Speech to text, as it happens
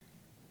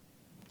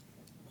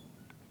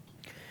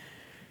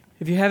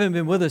If you haven't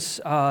been with us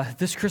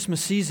this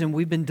Christmas season,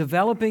 we've been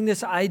developing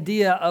this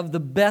idea of the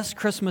best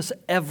Christmas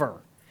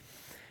ever.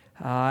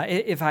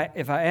 If I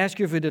ask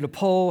you if we did a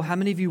poll, how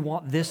many of you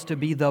want this to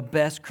be the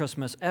best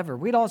Christmas ever?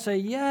 We'd all say,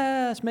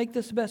 yes, make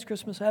this the best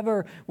Christmas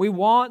ever. We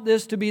want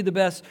this to be the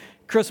best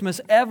Christmas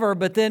ever.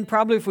 But then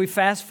probably if we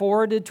fast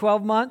forwarded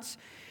 12 months,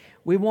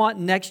 we want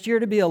next year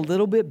to be a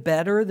little bit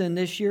better than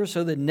this year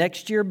so that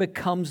next year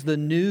becomes the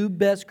new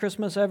best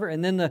Christmas ever.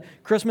 And then the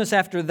Christmas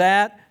after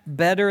that,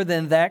 better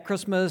than that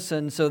Christmas.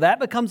 And so that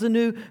becomes the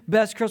new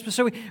best Christmas.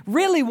 So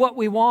really what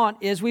we want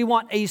is we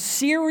want a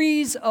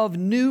series of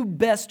new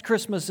best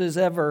Christmases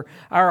ever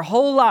our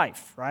whole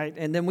life, right?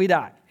 And then we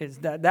die.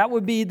 That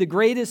would be the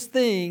greatest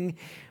thing.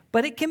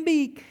 But it can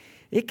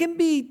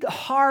be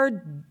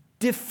hard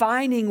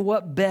defining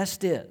what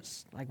best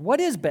is. Like, what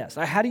is best?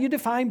 How do you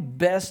define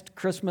best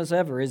Christmas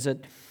ever? Is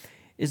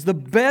the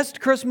best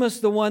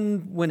Christmas the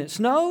one when it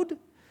snowed?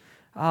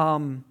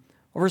 Or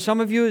for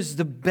some of you, is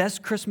the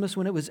best Christmas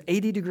when it was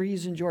 80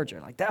 degrees in Georgia?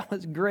 Like, that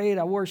was great.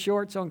 I wore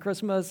shorts on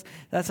Christmas.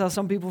 That's how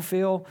some people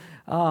feel.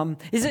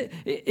 Is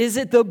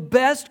it the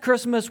best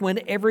Christmas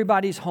when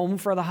everybody's home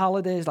for the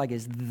holidays? Like,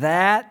 is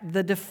that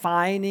the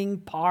defining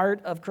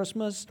part of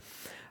Christmas?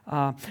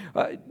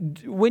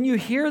 When you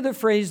hear the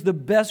phrase, the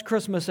best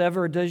Christmas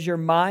ever, does your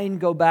mind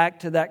go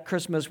back to that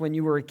Christmas when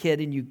you were a kid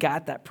and you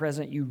got that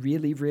present you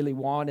really, really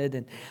wanted?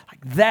 And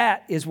like,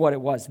 that is what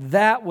it was.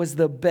 That was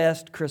the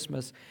best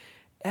Christmas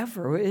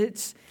ever.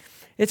 It's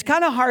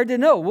kind of hard to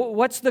know.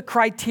 What's the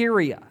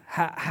criteria?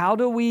 How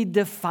do we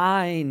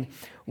define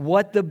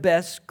what the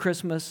best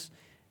Christmas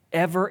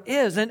ever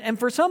is? And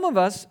for some of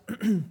us,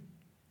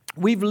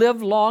 we've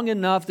lived long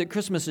enough that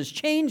Christmas has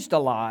changed a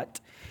lot.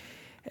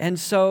 And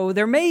so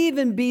there may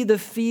even be the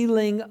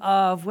feeling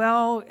of,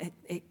 well,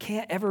 it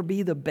can't ever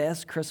be the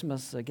best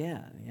Christmas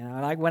again. You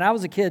know, like when I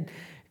was a kid,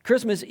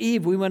 Christmas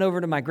Eve, we went over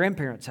to my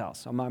grandparents'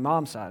 house on my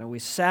mom's side, and we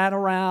sat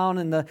around,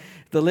 and the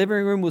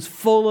living room was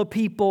full of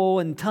people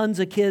and tons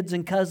of kids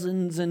and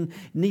cousins and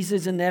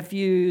nieces and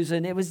nephews,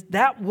 and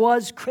that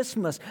was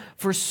Christmas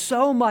for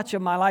so much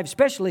of my life,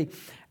 especially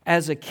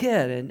as a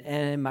kid,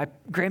 and my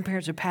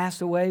grandparents have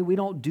passed away. We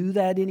don't do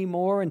that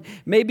anymore. And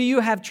maybe you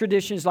have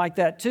traditions like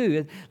that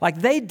too.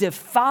 Like, they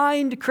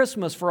defined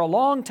Christmas for a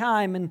long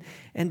time,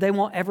 and they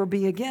won't ever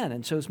be again.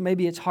 And so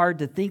maybe it's hard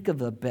to think of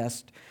the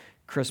best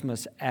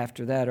Christmas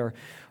after that,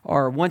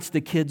 or once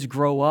the kids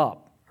grow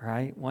up.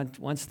 Right?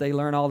 Once they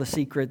learn all the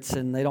secrets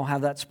and they don't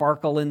have that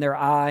sparkle in their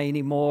eye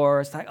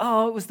anymore, it's like,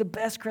 oh, it was the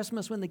best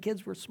Christmas when the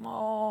kids were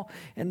small,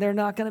 and they're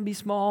not going to be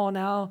small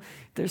now.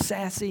 They're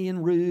sassy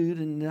and rude,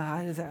 and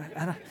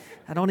I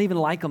don't even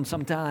like them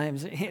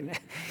sometimes.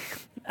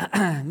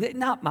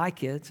 Not my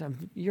kids,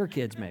 your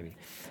kids maybe.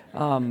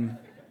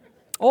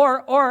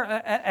 Or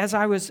as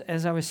I was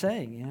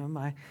saying, you know,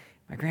 my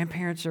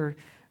grandparents are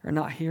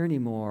not here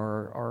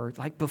anymore, or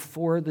like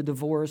before the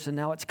divorce, and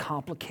now it's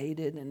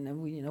complicated, and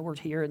then we're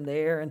here and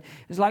there, and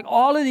it's like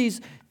all of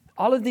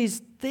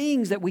these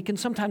things that we can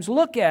sometimes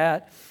look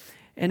at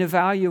and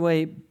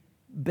evaluate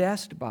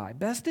best by.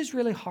 Best is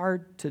really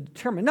hard to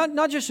determine,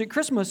 not just at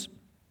Christmas,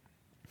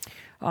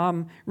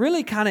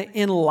 really kind of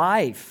in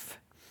life.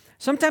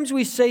 Sometimes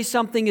we say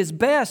something is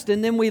best,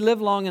 and then we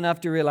live long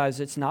enough to realize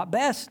it's not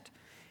best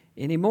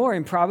anymore,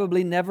 and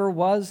probably never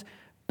was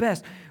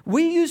best.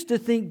 We used to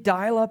think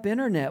dial-up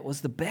internet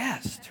was the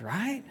best,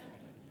 right?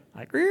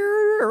 Like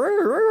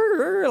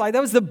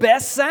that was the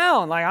best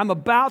sound. Like, I'm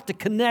about to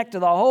connect to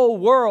the whole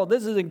world.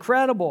 This is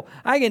incredible.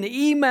 I can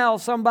email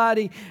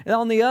somebody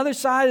on the other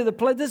side of the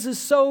place. This is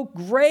so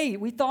great.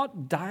 We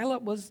thought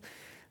dial-up was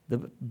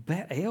the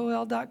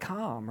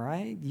AOL.com,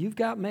 right? You've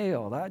got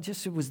mail.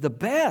 It was the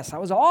best. That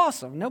was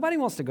awesome. Nobody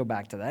wants to go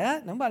back to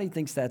that. Nobody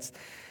thinks that's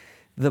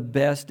the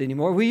best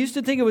anymore. We used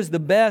to think it was the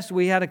best.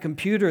 We had a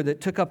computer that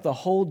took up the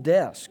whole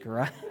desk,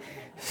 right?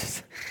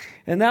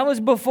 And that was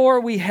before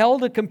we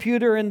held a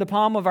computer in the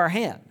palm of our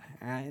hand.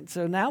 Right?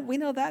 So now we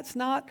know that's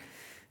not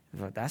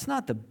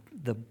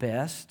the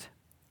best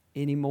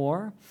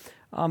anymore.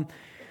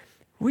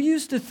 We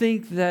used to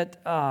think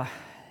that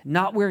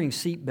not wearing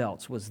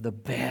seatbelts was the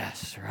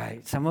best,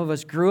 right? Some of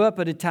us grew up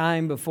at a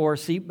time before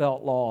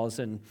seatbelt laws,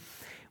 and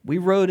we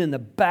rode in the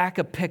back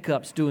of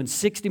pickups doing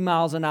 60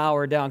 miles an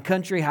hour down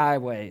country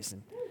highways.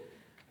 And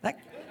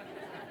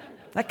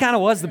that kind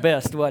of was the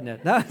best, wasn't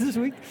it?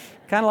 We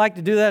kind of like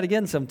to do that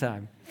again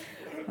sometime.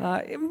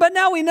 But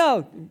now we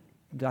know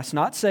that's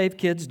not safe,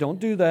 kids.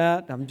 Don't do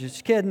that. I'm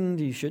just kidding.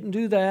 You shouldn't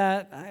do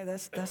that.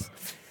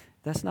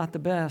 That's not the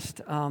best.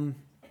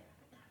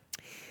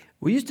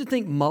 We used to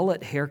think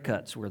mullet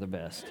haircuts were the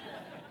best.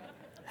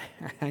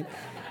 Right?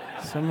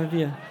 Some of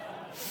you...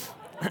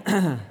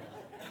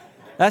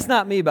 That's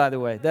not me, by the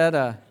way.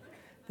 That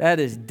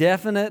is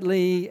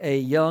definitely a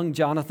young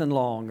Jonathan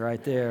Long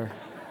right there,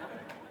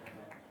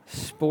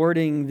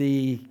 sporting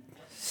the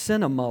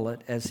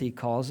Cinnamullet, as he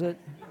calls it.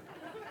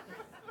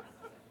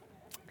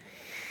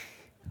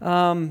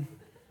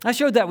 I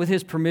showed that with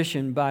his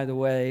permission, by the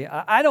way.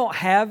 I don't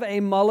have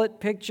a mullet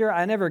picture.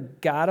 I never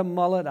got a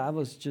mullet. I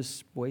was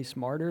just way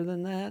smarter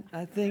than that,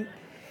 I think.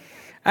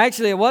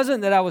 Actually, it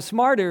wasn't that I was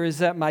smarter, it's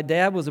that my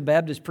dad was a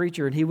Baptist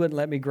preacher and he wouldn't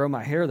let me grow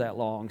my hair that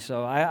long.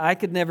 So I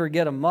could never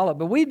get a mullet.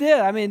 But we did.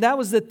 I mean, that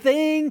was the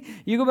thing.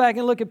 You go back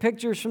and look at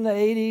pictures from the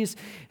 80s,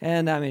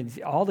 and I mean,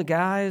 all the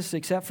guys,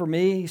 except for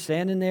me,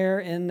 standing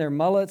there in their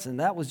mullets, and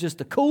that was just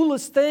the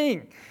coolest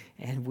thing.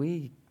 And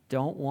we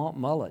don't want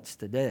mullets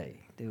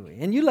today, do we?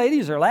 And you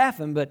ladies are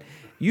laughing, but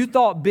you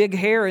thought big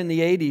hair in the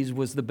 80s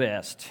was the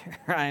best,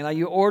 right? Like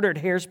you ordered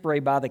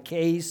hairspray by the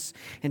case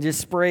and just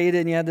sprayed it,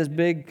 and you had this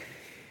big,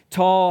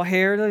 tall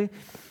hair.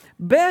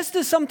 Best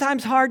is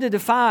sometimes hard to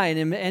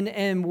define,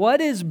 and what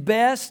is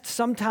best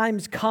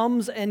sometimes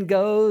comes and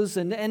goes.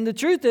 And the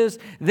truth is,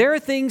 there are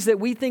things that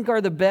we think are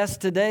the best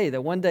today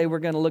that one day we're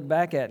going to look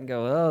back at and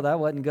go, oh, that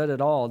wasn't good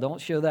at all. Don't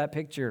show that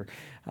picture.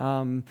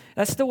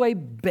 That's the way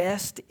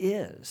best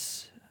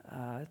is.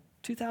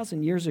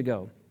 2,000 years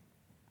ago,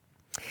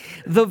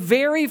 the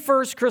very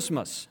first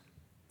Christmas,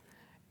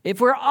 if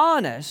we're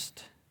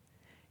honest,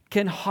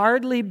 can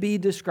hardly be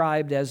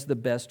described as the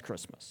best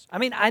Christmas. I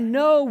mean, I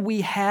know we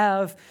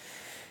have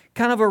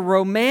kind of a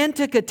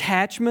romantic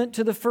attachment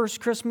to the first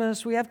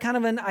Christmas. We have kind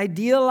of an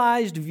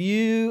idealized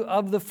view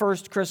of the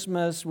first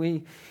Christmas.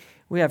 We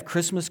have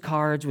Christmas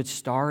cards with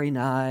starry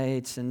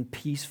nights and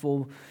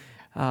peaceful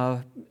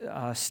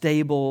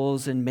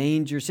stables and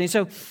manger scenes.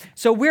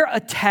 So we're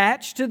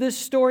attached to this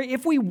story.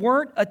 If we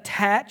weren't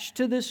attached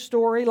to this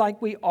story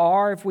like we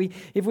are, if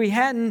we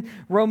hadn't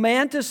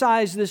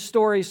romanticized this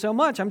story so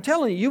much, I'm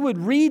telling you, you would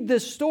read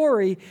this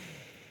story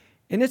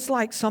and it's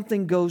like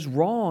something goes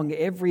wrong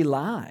every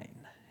line.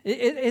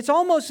 It's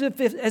almost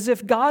as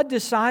if God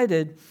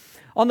decided,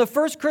 on the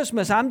first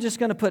Christmas, I'm just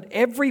going to put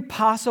every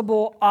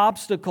possible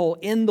obstacle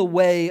in the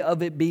way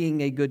of it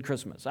being a good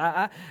Christmas.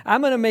 I'm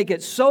going to make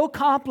it so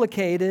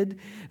complicated.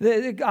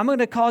 I'm going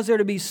to cause there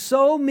to be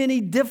so many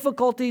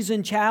difficulties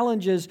and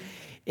challenges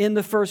in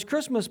the first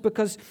Christmas,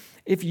 because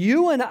if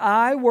you and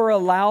I were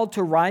allowed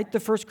to write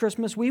the first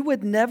Christmas, we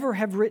would never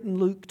have written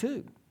Luke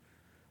 2.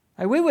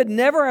 We would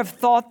never have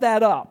thought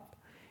that up.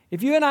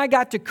 If you and I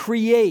got to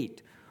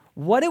create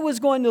what it was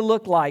going to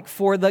look like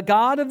for the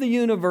God of the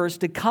universe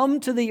to come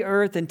to the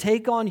earth and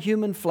take on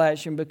human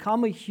flesh and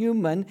become a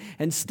human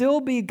and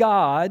still be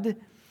God,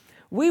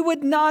 we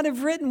would not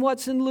have written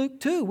what's in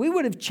Luke 2. We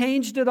would have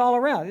changed it all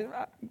around.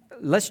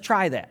 Let's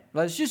try that.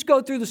 Let's just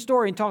go through the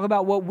story and talk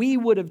about what we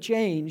would have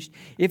changed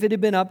if it had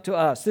been up to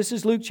us. This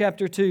is Luke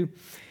chapter 2,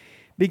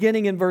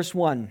 beginning in verse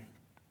 1.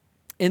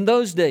 In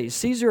those days,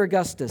 Caesar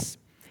Augustus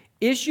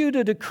issued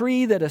a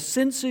decree that a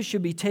census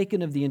should be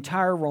taken of the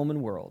entire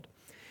Roman world.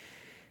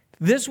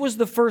 This was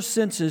the first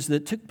census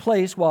that took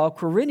place while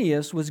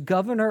Quirinius was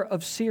governor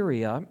of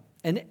Syria,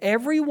 and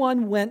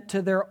everyone went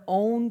to their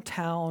own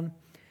town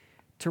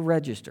to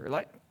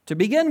register. To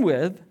begin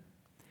with,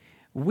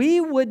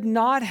 we would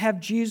not have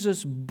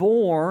Jesus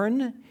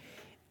born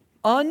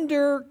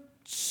under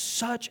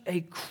such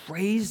a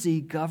crazy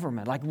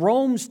government. Like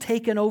Rome's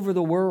taken over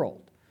the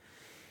world.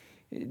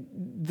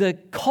 The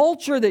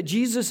culture that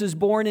Jesus is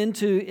born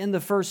into in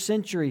the first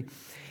century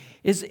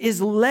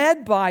is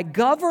led by,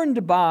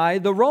 governed by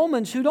the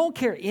Romans, who don't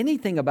care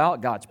anything about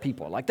God's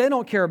people. Like they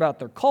don't care about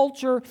their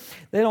culture,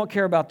 they don't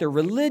care about their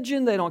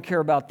religion, they don't care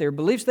about their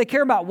beliefs. They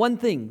care about one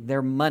thing,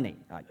 their money,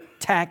 like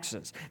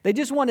taxes. They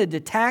just wanted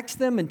to tax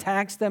them and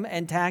tax them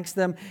and tax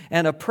them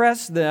and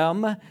oppress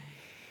them.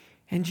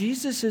 And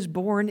Jesus is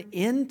born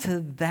into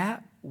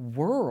that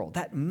world,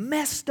 that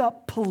messed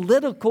up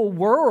political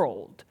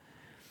world.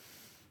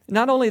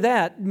 Not only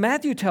that,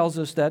 Matthew tells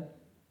us that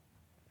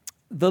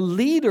the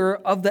leader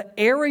of the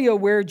area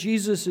where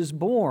Jesus is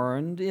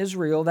born,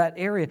 Israel, that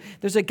area,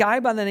 there's a guy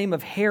by the name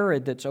of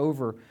Herod that's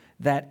over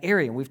that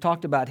area. We've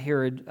talked about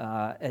Herod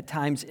at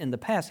times in the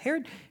past.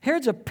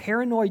 Herod's a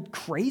paranoid,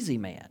 crazy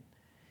man.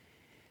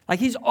 Like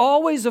he's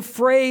always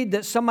afraid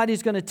that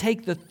somebody's going to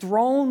take the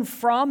throne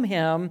from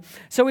him,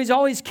 so he's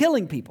always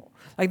killing people.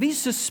 Like if he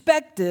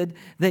suspected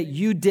that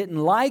you didn't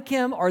like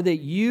him or that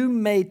you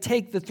may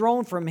take the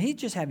throne from him, he'd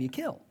just have you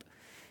killed.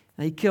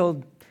 And he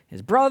killed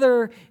his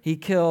brother, he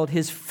killed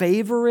his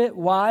favorite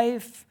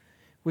wife,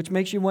 which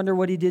makes you wonder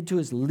what he did to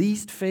his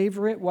least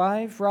favorite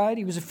wife, right?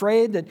 He was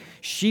afraid that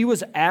she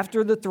was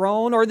after the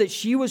throne or that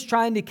she was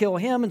trying to kill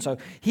him, and so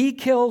he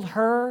killed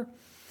her.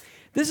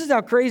 This is how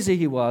crazy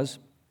he was.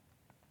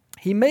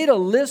 He made a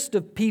list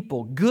of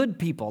people, good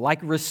people, like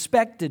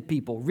respected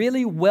people,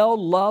 really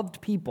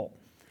well-loved people.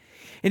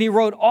 And he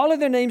wrote all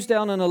of their names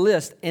down on a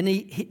list, and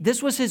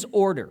this was his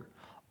order.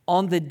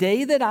 On the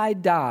day that I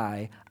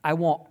die, I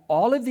want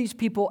all of these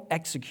people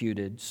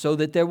executed so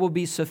that there will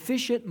be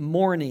sufficient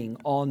mourning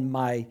on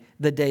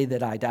the day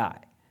that I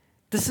die.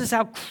 This is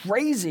how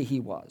crazy he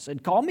was.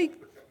 And call me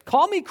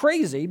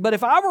crazy, but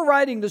if I were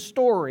writing the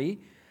story,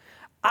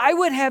 I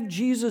would have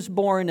Jesus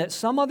born at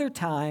some other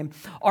time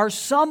or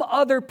some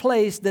other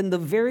place than the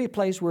very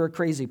place where a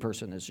crazy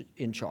person is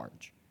in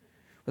charge.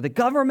 Where the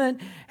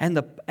government and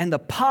the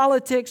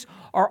politics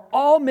are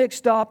all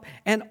mixed up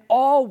and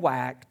all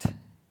whacked.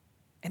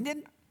 And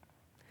then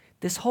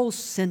this whole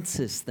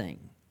census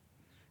thing.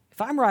 If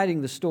I'm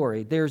writing the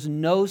story, there's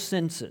no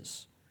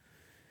census.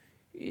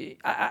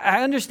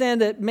 I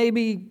understand that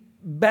maybe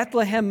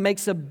Bethlehem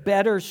makes a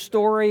better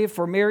story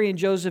for Mary and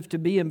Joseph to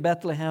be in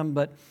Bethlehem,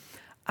 but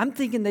I'm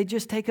thinking they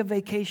just take a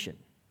vacation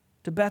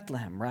to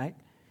Bethlehem, right?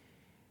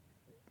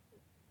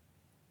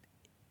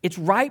 It's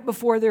right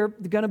before they're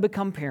going to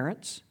become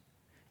parents.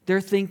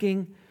 They're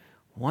thinking,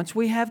 once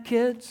we have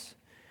kids,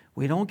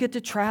 we don't get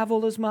to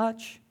travel as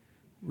much.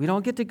 We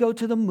don't get to go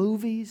to the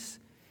movies.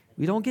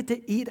 We don't get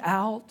to eat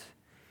out.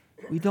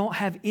 We don't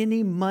have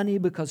any money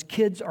because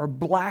kids are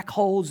black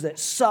holes that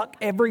suck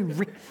every...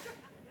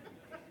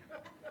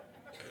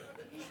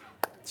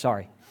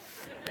 Sorry.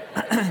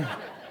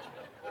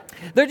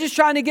 They're just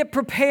trying to get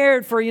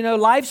prepared for,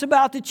 life's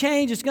about to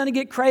change. It's going to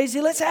get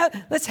crazy. Let's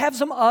have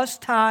some us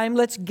time.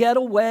 Let's get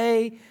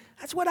away.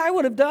 That's what I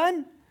would have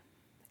done.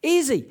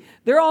 Easy.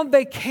 They're on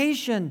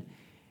vacation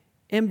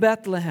in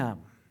Bethlehem.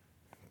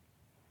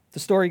 The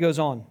story goes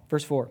on.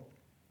 Verse 4.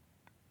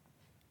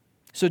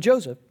 So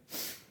Joseph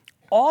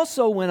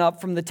also went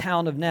up from the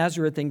town of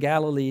Nazareth in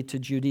Galilee to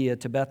Judea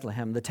to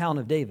Bethlehem, the town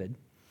of David,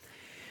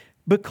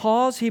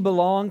 because he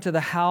belonged to the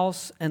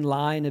house and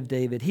line of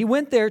David. He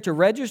went there to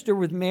register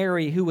with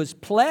Mary, who was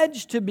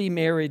pledged to be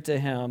married to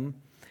him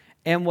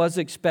and was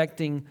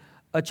expecting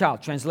a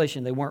child.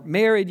 Translation, they weren't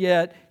married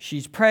yet.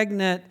 She's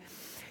pregnant.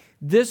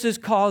 This is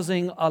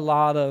causing a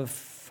lot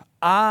of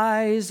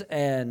eyes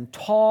and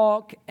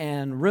talk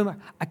and rumor.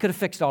 I could have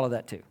fixed all of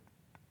that too.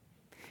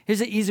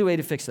 Here's an easy way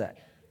to fix that.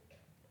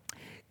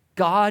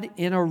 God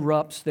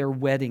interrupts their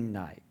wedding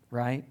night,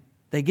 right?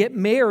 They get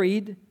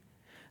married.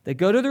 They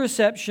go to the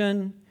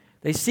reception,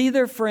 they see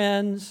their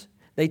friends,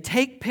 they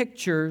take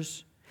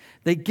pictures,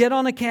 they get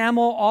on a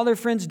camel, all their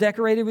friends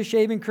decorated with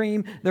shaving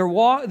cream,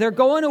 they're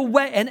going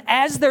away, and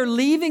as they're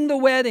leaving the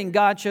wedding,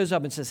 God shows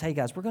up and says, hey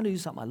guys, we're going to do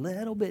something a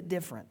little bit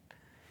different.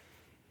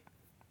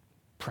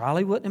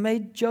 Probably wouldn't have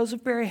made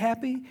Joseph very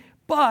happy,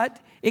 but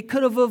it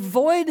could have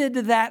avoided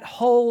that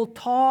whole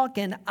talk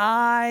and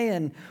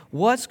and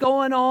what's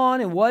going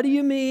on and what do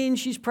you mean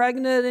she's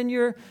pregnant and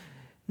you're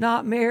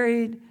not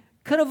married.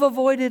 Could have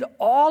avoided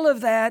all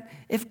of that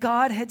if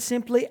God had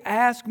simply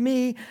asked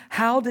me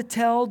how to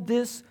tell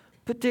this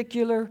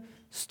particular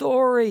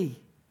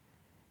story.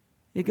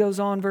 It goes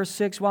on, verse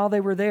 6, while they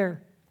were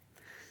there,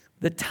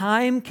 the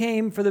time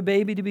came for the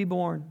baby to be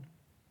born.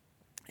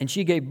 And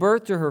she gave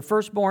birth to her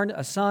firstborn,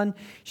 a son.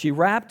 She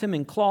wrapped him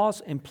in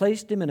cloths and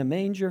placed him in a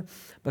manger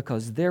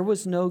because there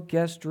was no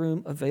guest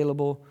room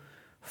available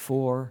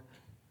for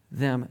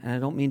them. And I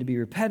don't mean to be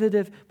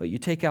repetitive, but you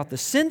take out the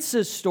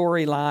census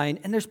storyline,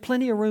 and there's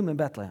plenty of room in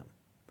Bethlehem.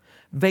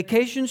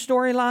 Vacation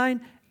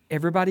storyline,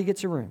 everybody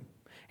gets a room.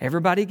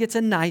 Everybody gets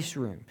a nice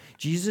room.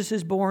 Jesus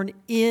is born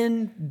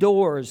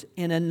indoors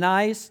in a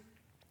nice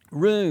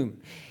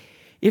room.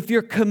 If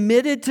you're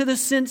committed to the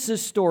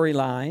census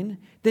storyline,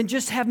 then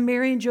just have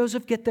Mary and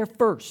Joseph get there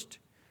first.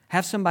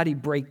 Have somebody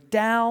break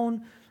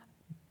down,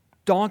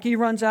 donkey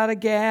runs out of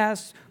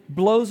gas,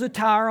 blows a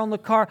tire on the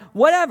car,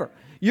 whatever.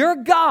 You're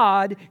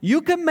God.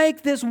 You can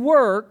make this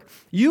work.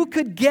 You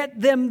could get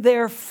them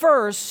there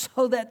first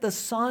so that the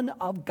Son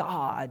of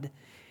God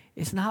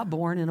is not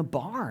born in a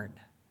barn.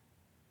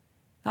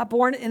 Not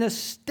born in a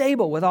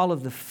stable with all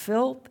of the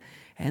filth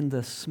and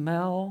the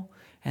smell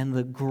and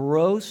the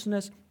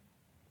grossness.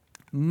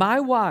 My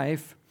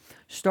wife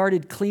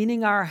started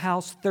cleaning our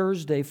house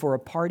Thursday for a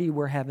party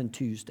we're having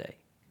Tuesday.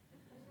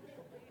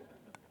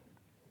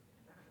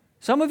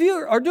 Some of you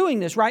are doing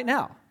this right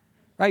now.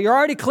 Right, you're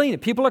already cleaning.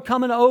 People are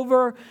coming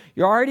over.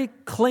 You're already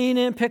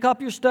cleaning. Pick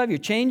up your stuff. You're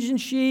changing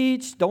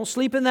sheets. Don't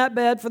sleep in that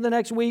bed for the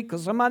next week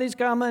because somebody's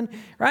coming.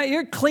 Right?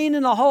 You're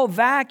cleaning the whole,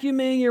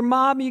 vacuuming. You're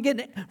mopping. You're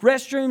getting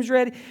restrooms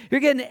ready. You're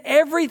getting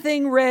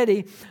everything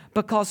ready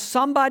because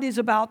somebody's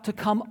about to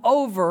come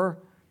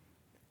over,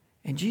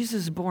 and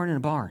Jesus is born in a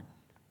barn.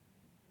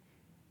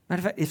 Matter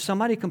of fact, if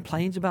somebody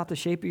complains about the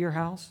shape of your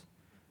house,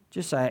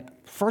 just say,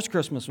 first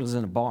Christmas was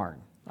in a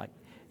barn. Like,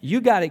 you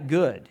got it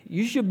good.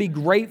 You should be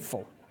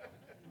grateful.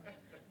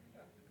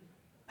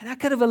 And I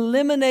could have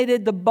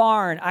eliminated the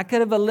barn. I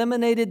could have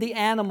eliminated the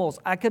animals.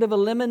 I could have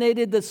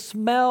eliminated the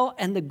smell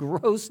and the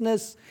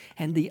grossness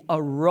and the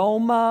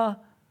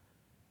aroma.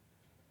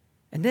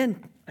 And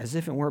then, as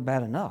if it weren't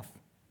bad enough,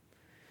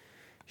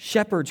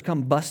 shepherds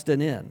come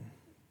busting in.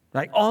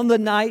 Right? On the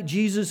night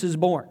Jesus is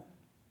born.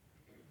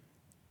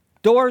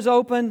 Doors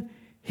open.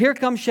 Here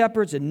come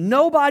shepherds and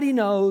nobody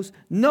knows.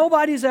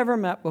 Nobody's ever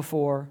met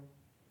before.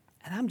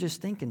 And I'm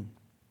just thinking,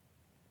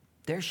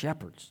 they're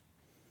shepherds.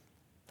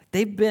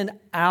 They've been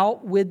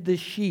out with the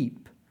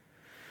sheep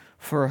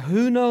for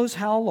who knows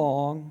how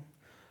long,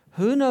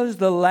 who knows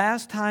the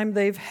last time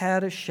they've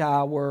had a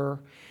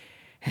shower,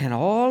 and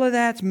all of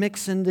that's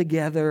mixing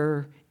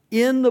together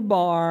in the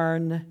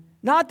barn.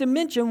 Not to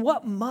mention,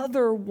 what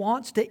mother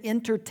wants to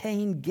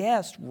entertain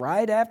guests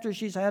right after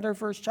she's had her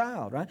first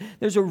child, right?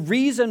 There's a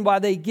reason why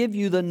they give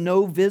you the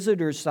no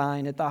visitors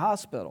sign at the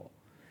hospital.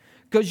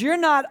 Because you're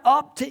not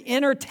up to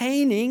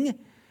entertaining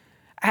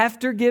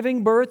after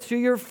giving birth to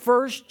your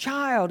first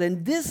child.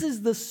 And this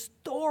is the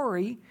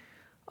story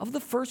of the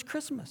first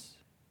Christmas.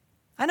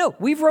 I know,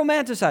 we've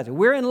romanticized it.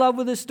 We're in love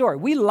with this story.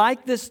 We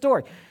like this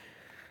story.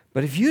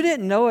 But if you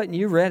didn't know it and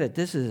you read it,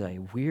 this is a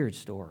weird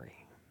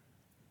story.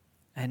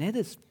 And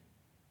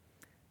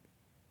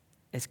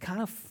it's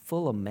kind of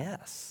full of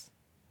mess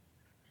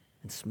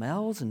and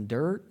smells and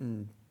dirt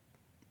and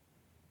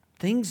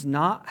things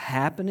not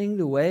happening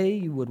the way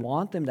you would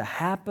want them to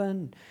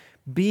happen,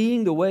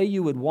 being the way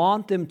you would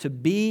want them to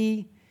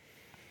be.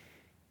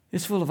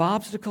 It's full of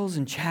obstacles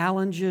and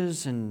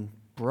challenges and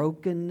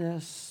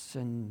brokenness,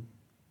 and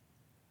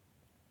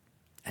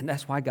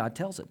that's why God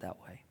tells it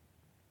that way.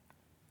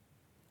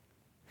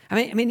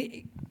 I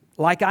mean,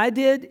 like I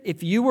did,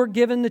 if you were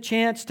given the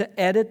chance to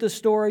edit the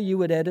story, you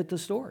would edit the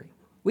story.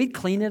 We'd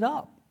clean it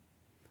up.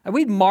 And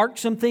we'd mark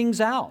some things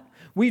out.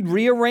 We'd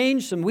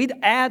rearrange some. We'd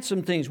add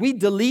some things. We'd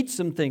delete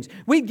some things.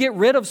 We'd get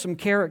rid of some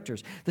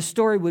characters. The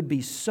story would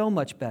be so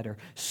much better,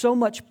 so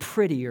much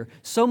prettier,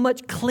 so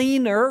much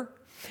cleaner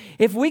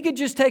if we could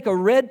just take a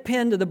red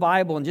pen to the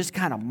Bible and just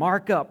kind of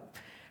mark up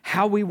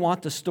how we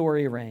want the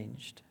story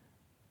arranged.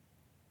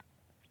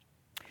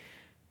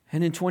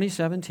 And in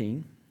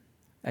 2017,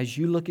 as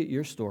you look at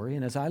your story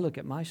and as I look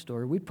at my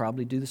story, we'd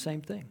probably do the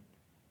same thing.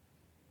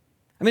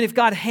 I mean, if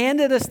God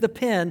handed us the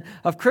pen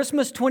of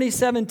Christmas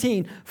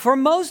 2017, for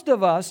most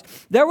of us,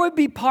 there would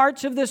be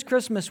parts of this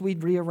Christmas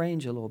we'd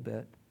rearrange a little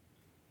bit.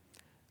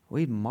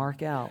 We'd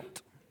mark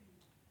out.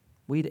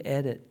 We'd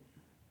edit.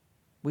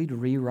 We'd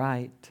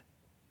rewrite.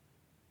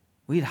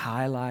 We'd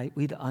highlight.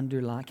 We'd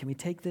underline. Can we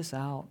take this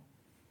out?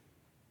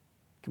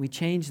 Can we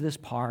change this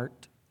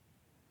part?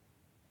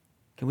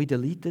 Can we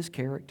delete this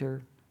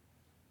character?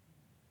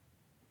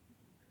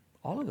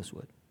 All of us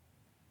would.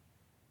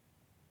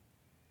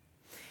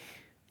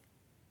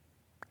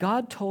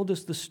 God told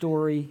us the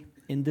story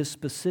in this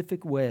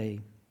specific way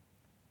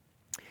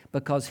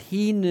because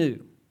He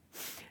knew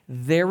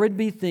there would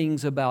be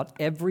things about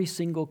every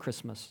single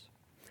Christmas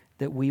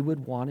that we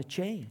would want to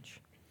change,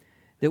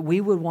 that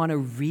we would want to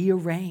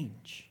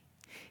rearrange.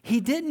 He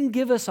didn't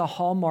give us a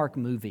Hallmark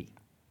movie.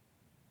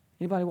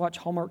 Anybody watch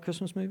Hallmark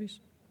Christmas movies?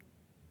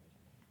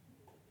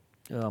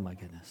 Oh, my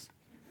goodness.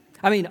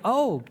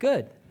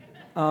 Good.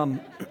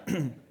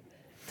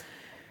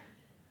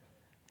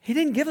 He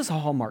didn't give us a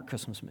Hallmark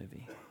Christmas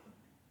movie.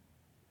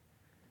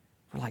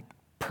 We're like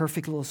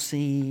perfect little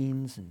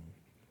scenes and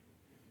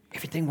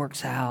everything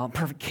works out,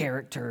 perfect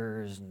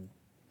characters and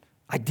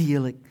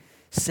idyllic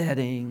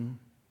setting.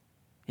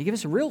 He gave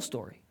us a real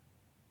story.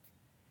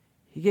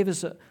 He gave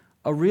us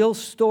a real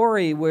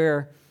story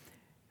where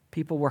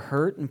people were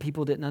hurt and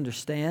people didn't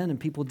understand and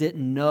people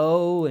didn't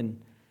know and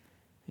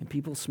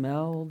people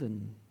smelled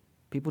and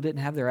people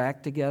didn't have their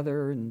act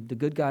together and the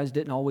good guys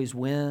didn't always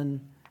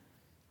win.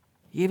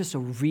 He gave us a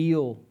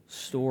real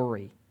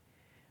story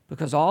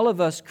because all of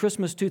us,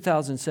 Christmas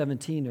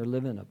 2017, are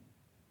living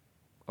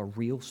a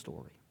real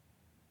story.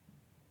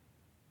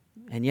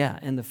 And yeah,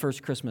 in the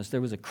first Christmas, there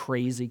was a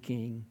crazy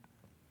king,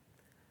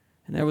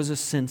 and there was a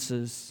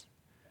census,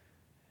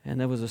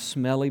 and there was a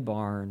smelly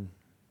barn.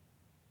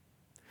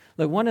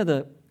 Look, one of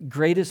the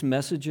greatest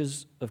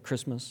messages of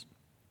Christmas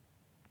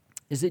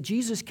is that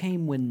Jesus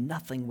came when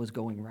nothing was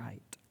going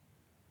right.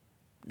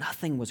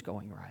 Nothing was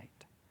going right.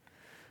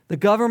 The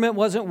government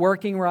wasn't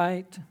working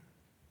right.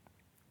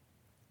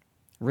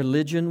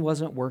 Religion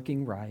wasn't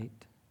working right.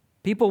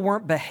 People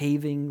weren't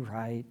behaving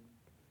right.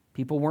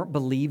 People weren't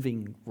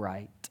believing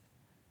right.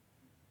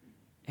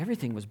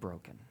 Everything was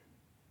broken.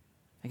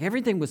 Like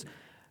everything was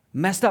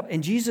messed up.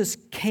 And Jesus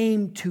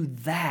came to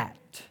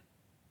that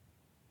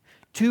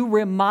to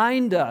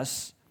remind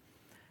us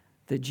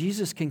that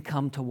Jesus can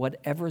come to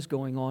whatever's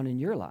going on in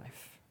your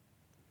life,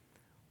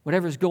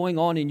 whatever's going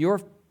on in your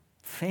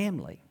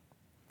family,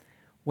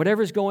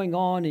 whatever's going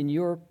on in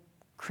your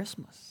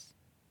Christmas.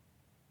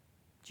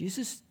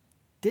 Jesus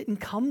didn't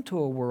come to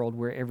a world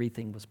where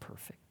everything was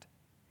perfect.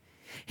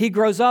 He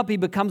grows up, he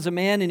becomes a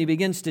man, and he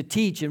begins to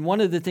teach. And one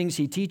of the things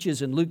he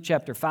teaches in Luke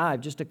chapter 5,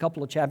 just a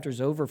couple of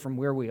chapters over from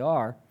where we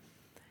are,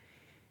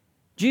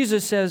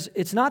 Jesus says,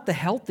 it's not the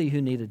healthy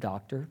who need a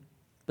doctor,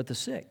 but the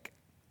sick.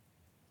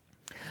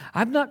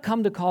 I've not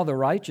come to call the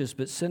righteous,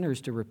 but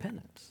sinners to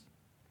repentance.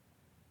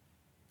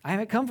 I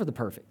haven't come for the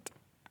perfect.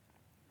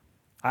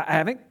 I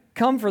haven't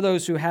come for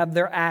those who have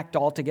their act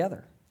all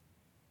together.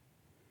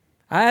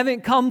 I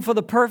haven't come for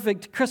the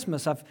perfect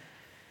Christmas. I've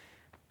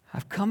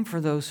come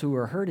for those who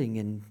are hurting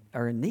and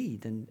are in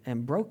need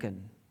and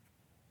broken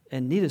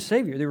and need a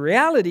Savior. The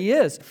reality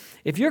is,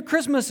 if your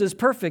Christmas is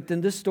perfect,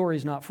 then this story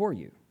is not for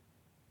you.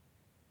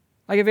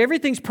 Like if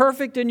everything's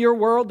perfect in your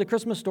world, the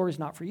Christmas story is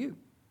not for you.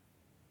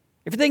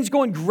 If everything's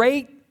going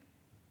great,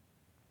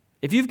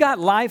 if you've got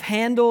life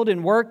handled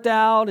and worked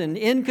out and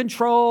in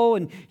control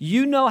and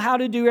you know how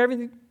to do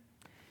everything,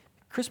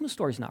 the Christmas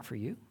story is not for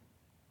you.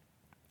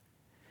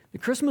 The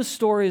Christmas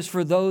story is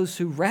for those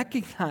who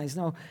recognize,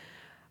 no,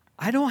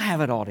 I don't have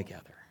it all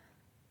together.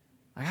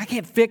 I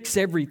can't fix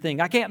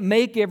everything. I can't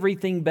make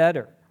everything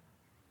better.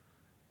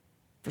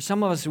 For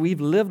some of us,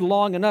 we've lived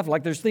long enough,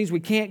 like there's things we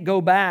can't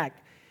go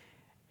back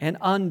and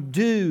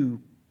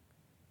undo.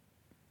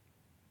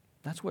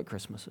 That's what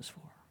Christmas is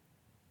for.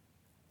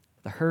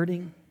 The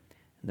hurting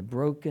and the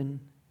broken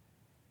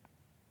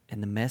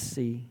and the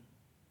messy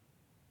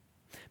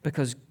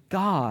Because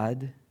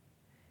God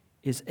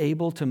is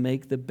able to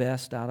make the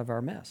best out of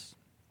our mess.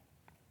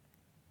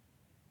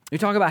 You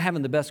talk about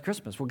having the best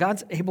Christmas. Well,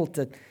 God's able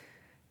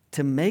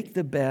to make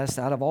the best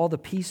out of all the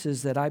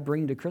pieces that I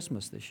bring to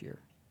Christmas this year.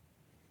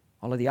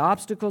 All of the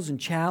obstacles and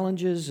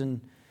challenges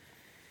and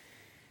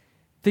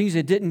things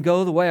that didn't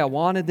go the way I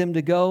wanted them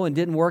to go and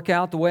didn't work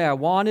out the way I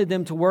wanted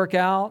them to work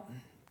out.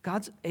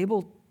 God's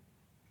able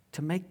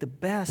to make the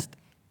best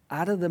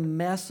out of the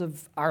mess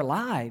of our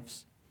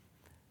lives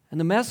and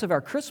the mess of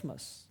our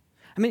Christmas.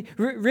 I mean,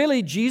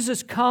 really,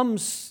 Jesus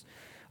comes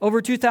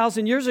over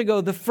 2,000 years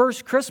ago, the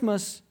first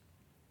Christmas,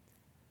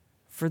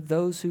 for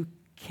those who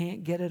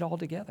can't get it all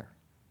together.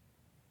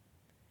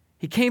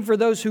 He came for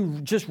those who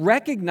just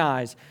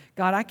recognize,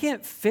 God, I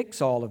can't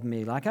fix all of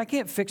me. Like, I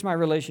can't fix my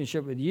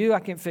relationship with you. I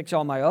can't fix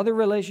all my other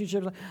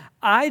relationships.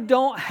 I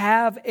don't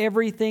have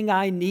everything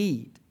I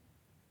need.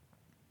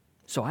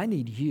 So I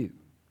need you.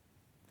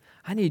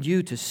 I need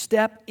you to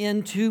step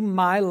into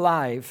my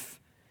life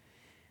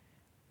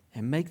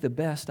and make the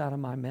best out of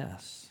my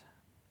mess.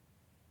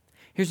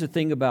 Here's the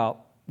thing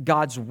about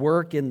God's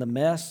work in the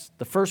mess,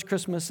 the first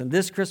Christmas and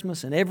this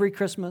Christmas and every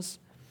Christmas.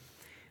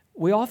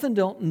 We often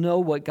don't know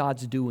what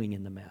God's doing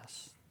in the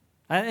mess.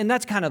 And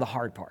that's kind of the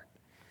hard part.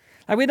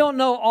 Like, we don't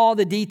know all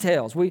the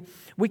details. We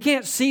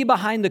can't see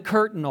behind the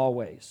curtain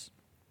always.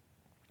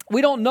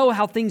 We don't know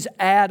how things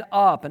add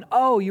up. And,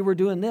 oh, you were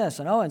doing this.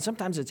 And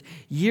sometimes it's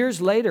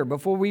years later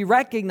before we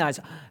recognize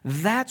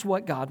that's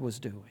what God was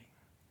doing.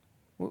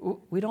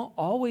 We don't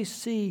always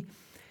see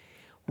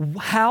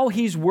how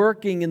He's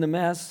working in the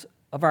mess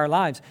of our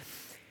lives.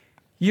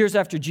 Years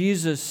after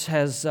Jesus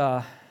has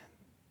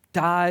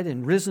died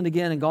and risen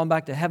again and gone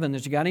back to heaven,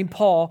 there's a guy named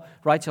Paul,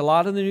 writes a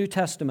lot of the New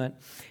Testament.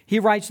 He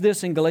writes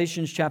this in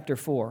Galatians chapter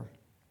 4.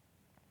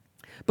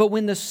 But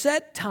when the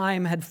set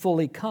time had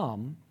fully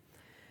come,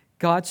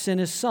 God sent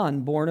His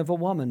Son, born of a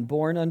woman,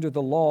 born under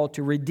the law,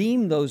 to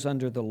redeem those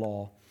under the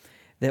law,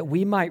 that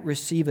we might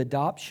receive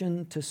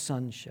adoption to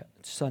sonship.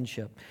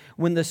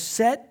 When the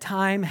set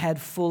time had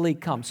fully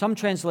come. Some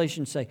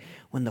translations say,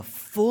 when the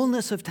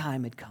fullness of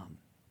time had come.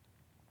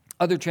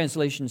 Other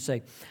translations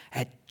say,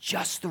 at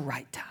just the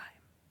right time.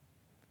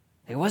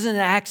 It wasn't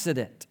an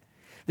accident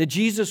that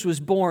Jesus was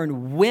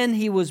born when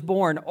He was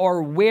born,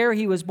 or where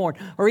He was born,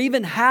 or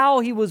even how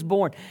He was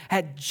born,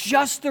 at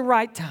just the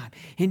right time,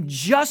 in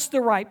just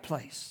the right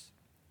place.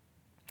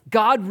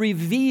 God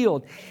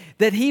revealed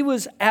that He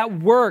was at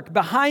work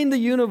behind the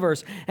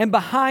universe and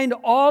behind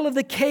all of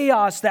the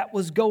chaos that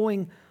was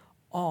going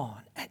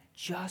on at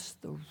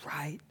just the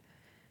right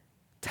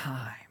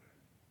time.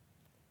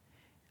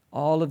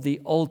 All of the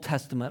Old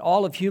Testament,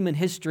 all of human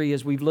history,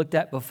 as we've looked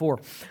at before,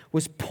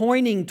 was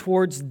pointing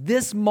towards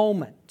this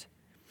moment.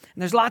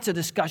 And there's lots of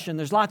discussion,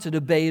 there's lots of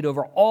debate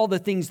over all the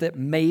things that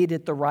made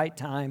it the right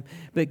time.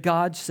 But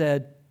God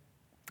said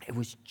it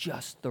was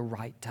just the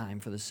right time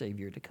for the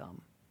Savior to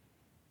come.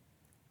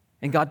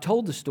 And God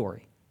told the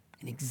story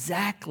in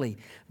exactly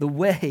the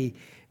way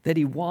that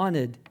He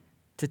wanted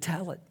to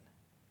tell it.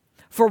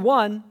 For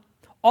one,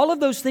 all of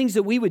those things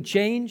that we would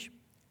change,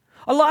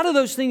 a lot of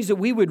those things that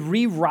we would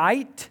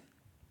rewrite,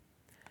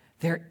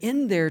 they're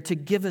in there to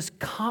give us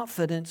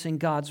confidence in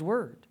God's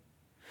Word.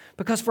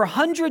 Because for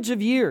hundreds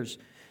of years,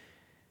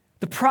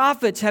 the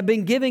prophets have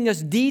been giving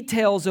us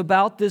details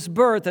about this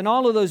birth and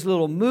all of those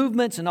little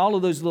movements and all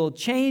of those little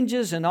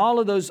changes and all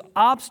of those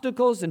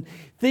obstacles and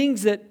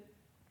things that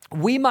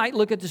we might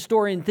look at the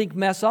story and think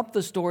mess up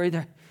the story.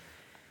 They're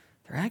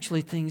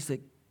actually things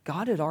that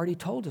God had already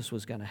told us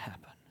was going to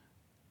happen.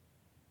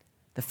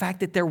 The fact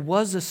that there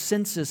was a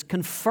census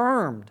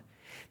confirmed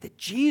that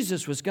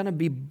Jesus was going to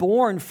be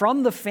born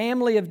from the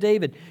family of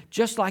David,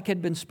 just like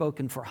had been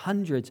spoken for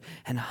hundreds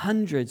and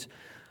hundreds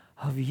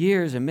of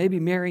years. And maybe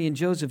Mary and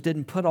Joseph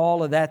didn't put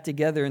all of that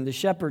together, and the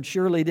shepherd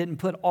surely didn't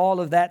put all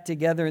of that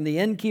together, and the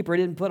innkeeper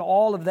didn't put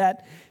all of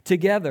that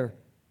together.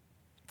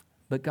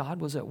 But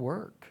God was at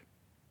work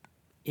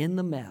in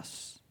the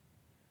mess.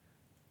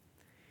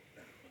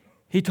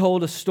 He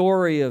told a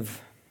story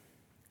of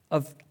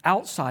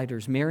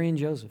outsiders, Mary and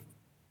Joseph,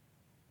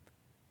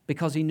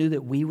 because He knew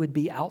that we would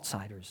be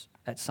outsiders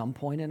at some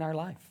point in our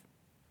life.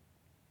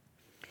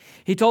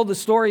 He told the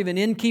story of an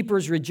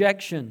innkeeper's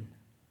rejection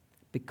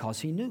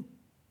because He knew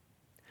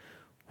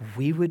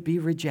we would be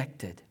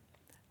rejected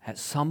at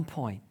some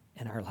point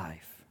in our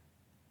life.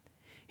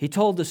 He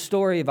told the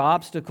story of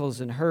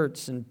obstacles and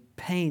hurts and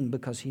pain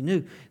because He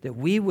knew that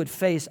we would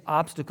face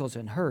obstacles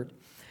and hurt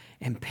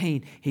and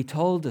pain. He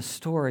told the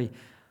story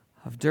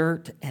of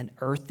dirt and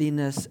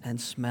earthiness and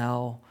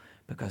smell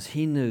because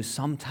He knew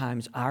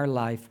sometimes our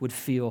life would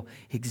feel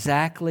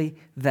exactly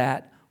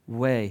that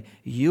way.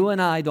 You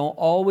and I don't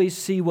always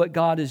see what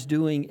God is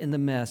doing in the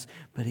mess,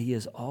 but He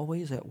is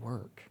always at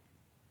work.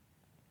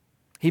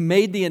 He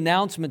made the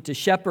announcement to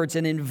shepherds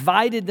and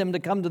invited them to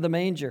come to the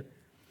manger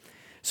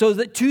so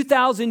that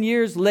 2,000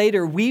 years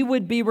later, we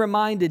would be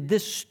reminded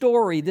this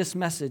story, this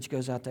message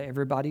goes out to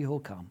everybody who'll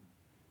come.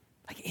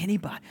 Like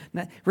anybody,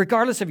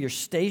 regardless of your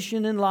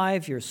station in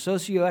life, your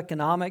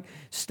socioeconomic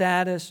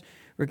status,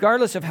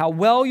 Regardless of how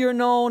well you're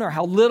known or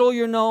how little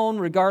you're known,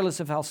 regardless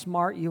of how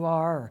smart you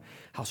are or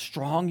how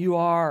strong you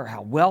are or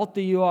how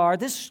wealthy you are,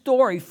 this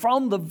story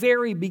from the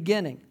very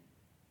beginning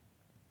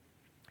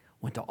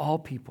went to all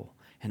people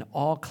and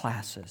all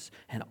classes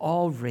and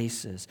all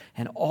races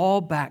and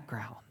all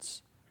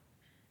backgrounds.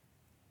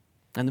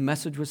 And the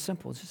message was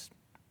simple. Just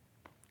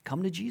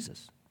come to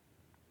Jesus.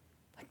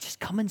 Just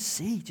come and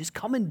see. Just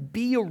come and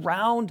be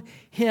around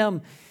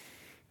Him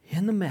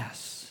in the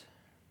mess.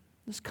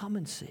 Just come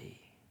and see.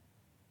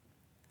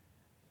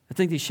 I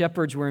think these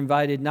shepherds were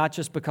invited not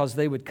just because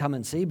they would come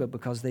and see, but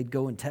because they'd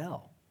go and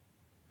tell.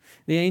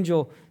 The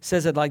angel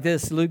says it like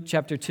this, Luke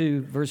chapter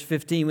 2, verse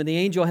 15. When the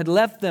angel had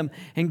left them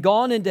and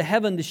gone into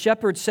heaven, the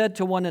shepherds said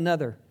to one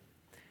another,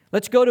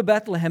 "Let's go to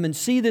Bethlehem and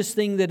see this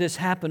thing that has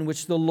happened,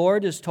 which the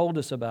Lord has told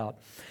us about."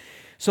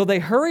 So they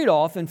hurried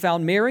off and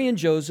found Mary and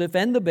Joseph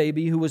and the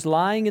baby who was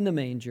lying in the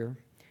manger.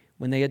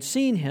 When they had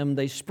seen him,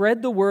 they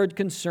spread the word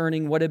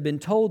concerning what had been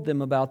told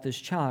them about this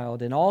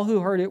child, and all who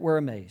heard it were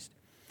amazed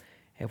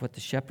at what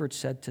the shepherds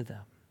said to them.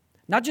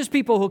 Not just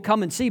people who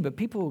come and see, but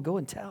people who go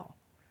and tell.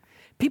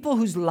 People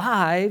whose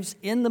lives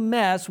in the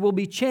mess will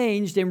be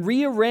changed and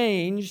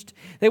rearranged.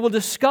 They will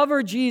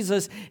discover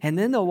Jesus, and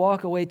then they'll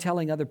walk away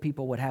telling other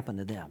people what happened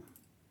to them.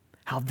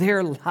 How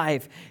their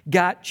life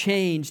got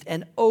changed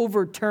and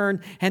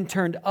overturned and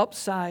turned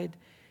upside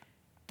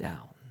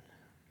down.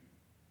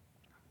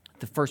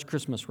 The first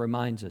Christmas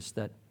reminds us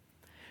that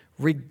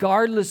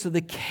regardless of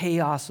the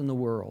chaos in the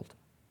world,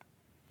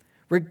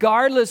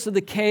 regardless of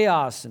the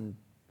chaos in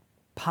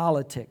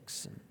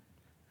politics and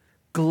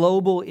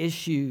global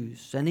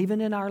issues, and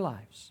even in our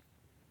lives,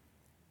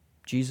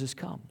 Jesus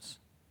comes.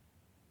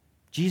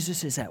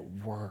 Jesus is at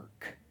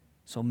work.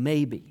 So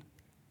maybe,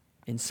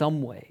 in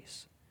some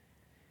ways,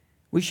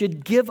 we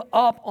should give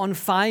up on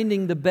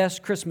finding the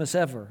best Christmas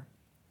ever.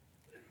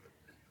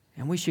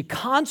 And we should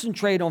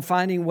concentrate on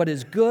finding what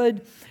is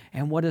good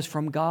and what is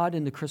from God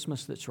in the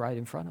Christmas that's right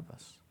in front of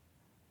us.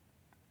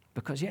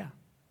 Because,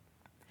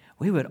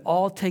 we would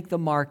all take the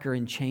marker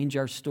and change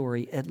our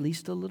story at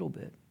least a little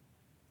bit.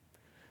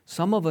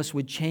 Some of us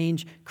would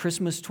change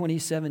Christmas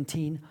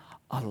 2017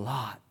 a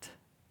lot.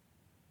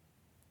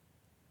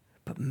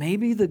 But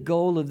maybe the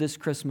goal of this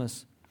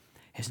Christmas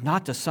is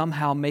not to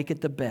somehow make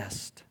it the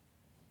best.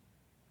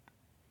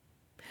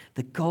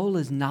 The goal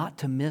is not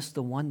to miss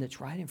the one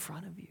that's right in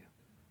front of you.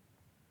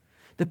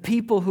 The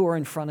people who are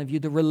in front of you,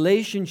 the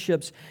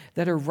relationships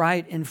that are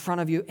right in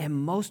front of you, and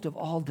most of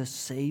all, the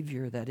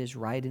Savior that is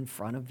right in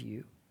front of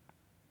you.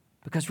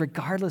 Because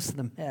regardless of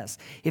the mess,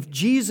 if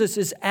Jesus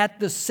is at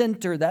the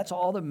center, that's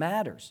all that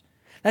matters.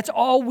 That's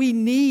all we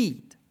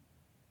need.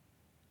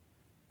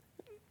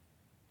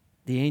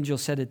 The angel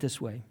said it this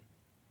way,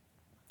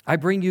 "I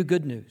bring you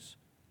good news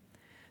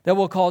that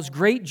will cause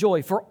great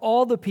joy for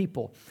all the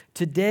people.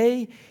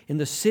 Today, in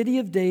the city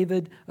of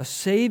David, a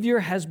Savior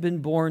has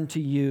been born to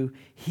you.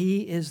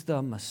 He is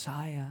the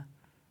Messiah,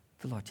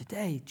 the Lord."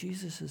 Today,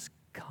 Jesus has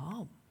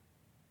come.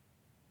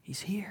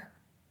 He's here.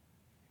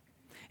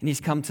 And He's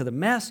come to the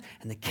mess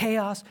and the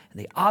chaos and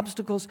the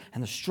obstacles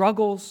and the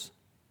struggles.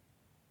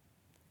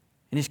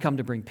 And He's come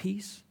to bring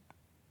peace.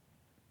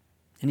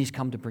 And He's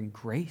come to bring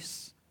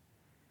grace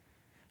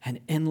and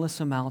endless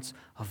amounts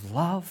of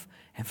love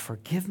and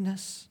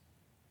forgiveness.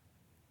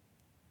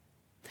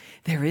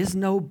 There is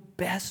no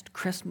best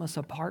Christmas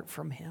apart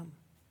from Him.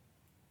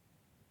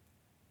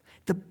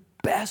 The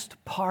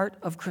best part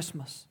of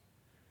Christmas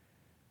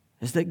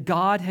is that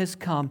God has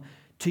come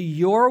to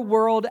your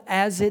world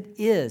as it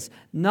is,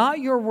 not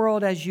your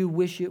world as you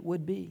wish it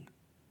would be.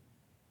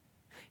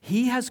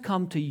 He has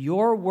come to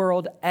your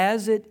world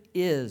as it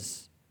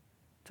is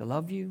to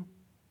love you,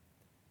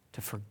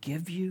 to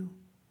forgive you,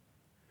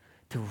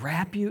 to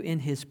wrap you in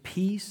His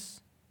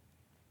peace,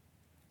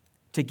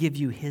 to give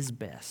you His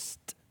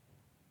best.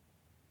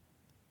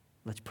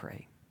 Let's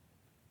pray.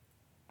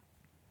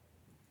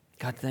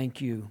 God,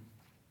 thank you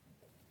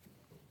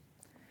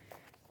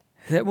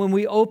that when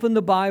we open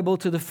the Bible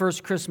to the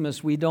first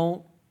Christmas, we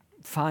don't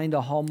find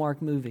a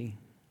Hallmark movie.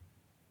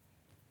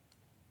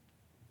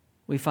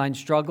 We find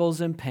struggles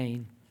and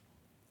pain.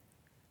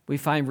 We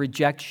find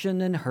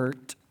rejection and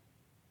hurt.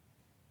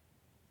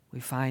 We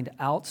find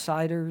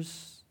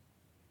outsiders.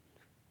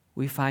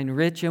 We find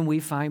rich and we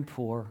find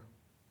poor.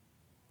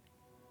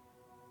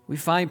 We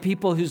find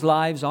people whose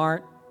lives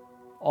aren't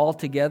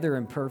altogether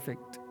and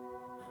perfect.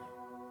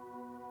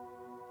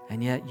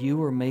 And yet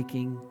you are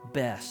making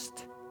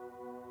best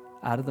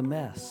out of the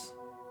mess.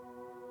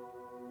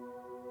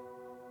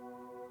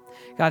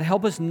 God,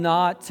 help us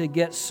not to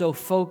get so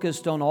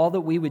focused on all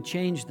that we would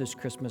change this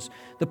Christmas,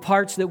 the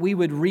parts that we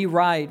would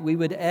rewrite, we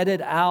would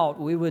edit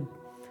out, we would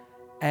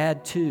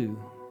add to.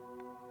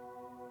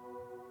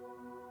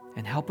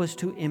 And help us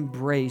to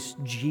embrace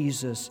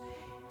Jesus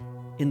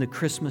in the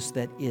Christmas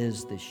that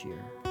is this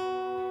year.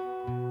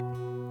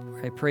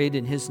 I prayed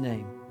in His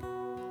name.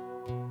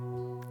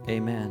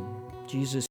 Amen. Jesus.